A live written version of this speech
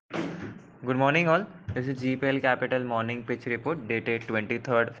Good morning, all. This is GPL Capital Morning Pitch Report dated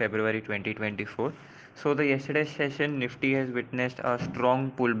 23rd February 2024. So, the yesterday's session, Nifty has witnessed a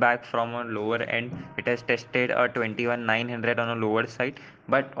strong pullback from a lower end. It has tested a 21,900 on a lower side,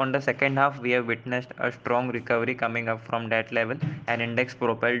 but on the second half, we have witnessed a strong recovery coming up from that level, and index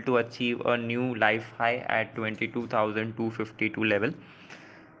propelled to achieve a new life high at 22,252 level,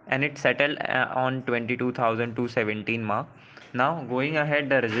 and it settled on 22,217 mark. Now going ahead,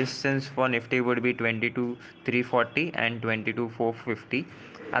 the resistance for Nifty would be 22,340 and 22,450,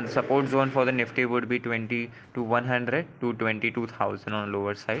 and the support zone for the Nifty would be 22,100 to 22,000 on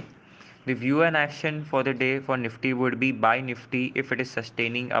lower side. The view and action for the day for Nifty would be buy Nifty if it is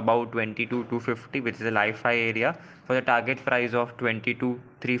sustaining about 22,250, which is the life high area, for the target price of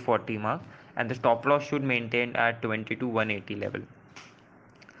 22,340 mark, and the stop loss should maintain at 22,180 level.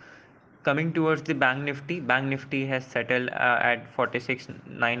 Coming towards the Bank Nifty has settled at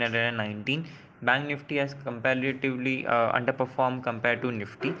 46,919. Bank Nifty has comparatively underperformed compared to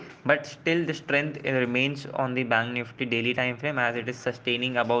Nifty, but still the strength remains on the Bank Nifty daily time frame, as it is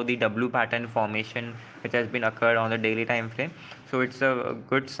sustaining above the W pattern formation which has been occurred on the daily time frame. So it's a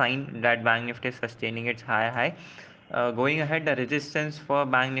good sign that Bank Nifty is sustaining its high. Going ahead, the resistance for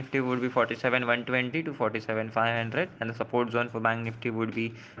Bank Nifty would be 47,120 to 47,500, and the support zone for Bank Nifty would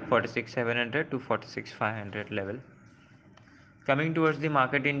be 46,700 to 46,500 level. Coming towards the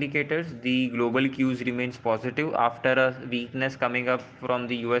market indicators, the global cues remains positive after a weakness coming up from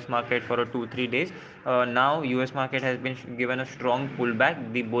the US market for a 2-3 days. Now US market has been given a strong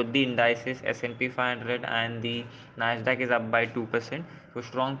pullback. Both the indices S&P 500 and the Nasdaq is up by 2%. So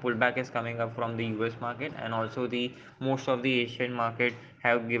strong pullback is coming up from the US market, and also the most of the Asian market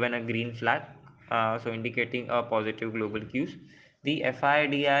have given a green flag, so indicating a positive global cues. The FI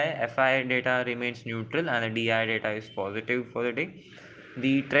data remains neutral, and the DI data is positive for the day.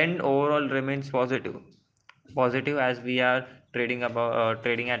 The trend overall remains positive as we are trading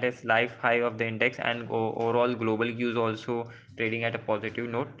at its life high of the index, and overall global cues also trading at a positive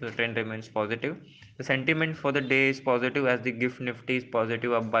note. The trend remains positive. The sentiment for the day is positive, as the gift nifty is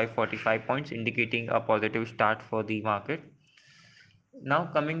positive up by 45 points, indicating a positive start for the market. Now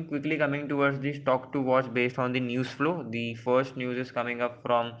coming towards the stock to watch based on the news flow. The first news is coming up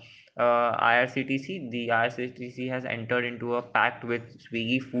from IRCTC. The IRCTC has entered into a pact with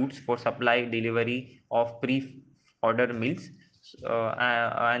Swiggy Foods for supply delivery of pre-order meals.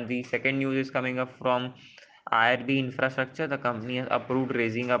 And the second news is coming up from IRB Infrastructure. The company has approved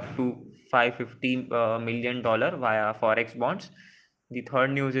raising up to $550 million via forex bonds. The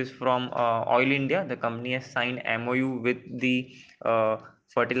third news is from Oil India. The company has signed MOU with the uh,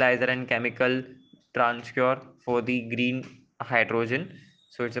 fertilizer and chemical transcure for the green hydrogen.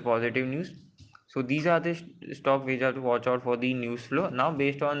 So it's a positive news. So these are the stock which are to watch out for the news flow. Now,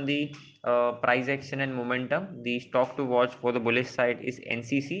 based on the price action and momentum, the stock to watch for the bullish side is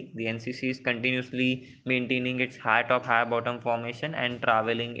NCC. The NCC is continuously maintaining its high top, high bottom formation and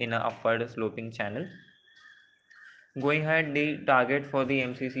traveling in an upward sloping channel. Going ahead, the target for the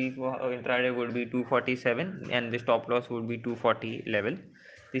MCC for intraday would be 247, and the stop loss would be 240 level.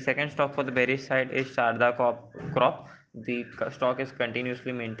 The second stock for the bearish side is Sharda Crop. The stock is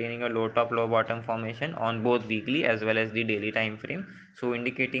continuously maintaining a low top, low bottom formation on both weekly as well as the daily time frame, so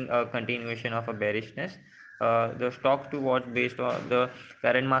indicating a continuation of a bearishness. The stock to watch based on the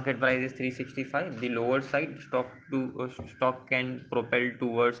current market price is 365. The lower side stock can propel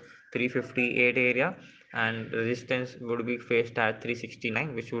towards 358 area, and resistance would be faced at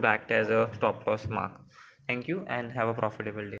 369, which would act as a stop loss mark. Thank you and have a profitable day.